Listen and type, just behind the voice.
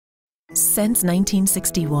Since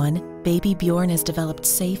 1961, BABYBJORN has developed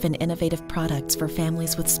safe and innovative products for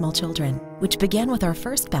families with small children, which began with our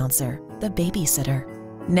first bouncer, the babysitter.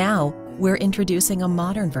 Now, we're introducing a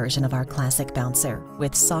modern version of our classic bouncer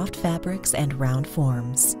with soft fabrics and round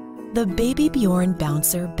forms. The BABYBJORN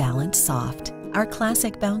Bouncer Balance Soft, our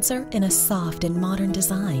classic bouncer in a soft and modern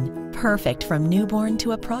design, perfect from newborn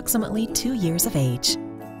to approximately 2 years of age.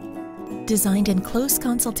 Designed in close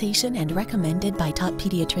consultation and recommended by top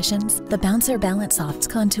pediatricians, the Bouncer Balance Soft's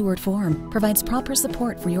contoured form provides proper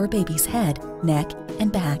support for your baby's head, neck,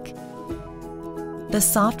 and back. The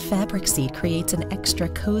soft fabric seat creates an extra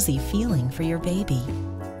cozy feeling for your baby.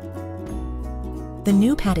 The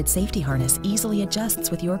new padded safety harness easily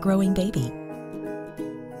adjusts with your growing baby.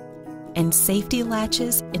 And safety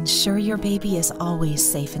latches ensure your baby is always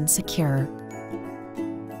safe and secure.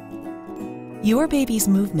 Your baby's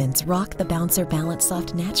movements rock the Bouncer Balance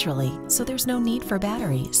Soft naturally, so there's no need for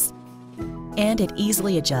batteries. And it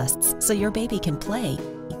easily adjusts so your baby can play,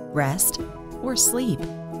 rest, or sleep.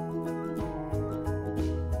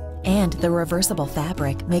 And the reversible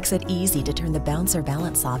fabric makes it easy to turn the Bouncer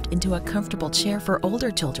Balance Soft into a comfortable chair for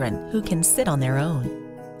older children who can sit on their own.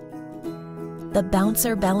 The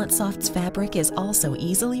Bouncer Balance Soft's fabric is also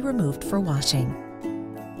easily removed for washing.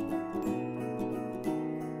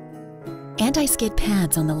 Anti-skid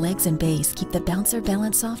pads on the legs and base keep the Bouncer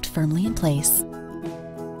Balance Soft firmly in place.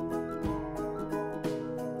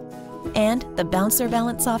 And the Bouncer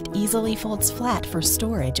Balance Soft easily folds flat for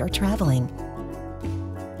storage or traveling.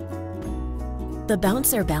 The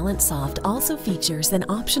Bouncer Balance Soft also features an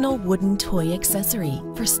optional wooden toy accessory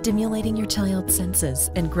for stimulating your child's senses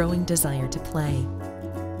and growing desire to play.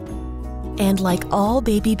 And like all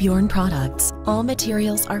BABYBJORN products, all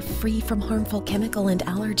materials are free from harmful chemical and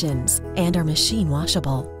allergens and are machine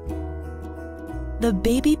washable. The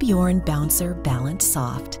BABYBJORN Bouncer Balance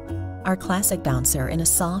Soft, our classic bouncer in a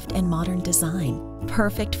soft and modern design,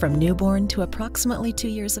 perfect from newborn to approximately 2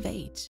 years of age.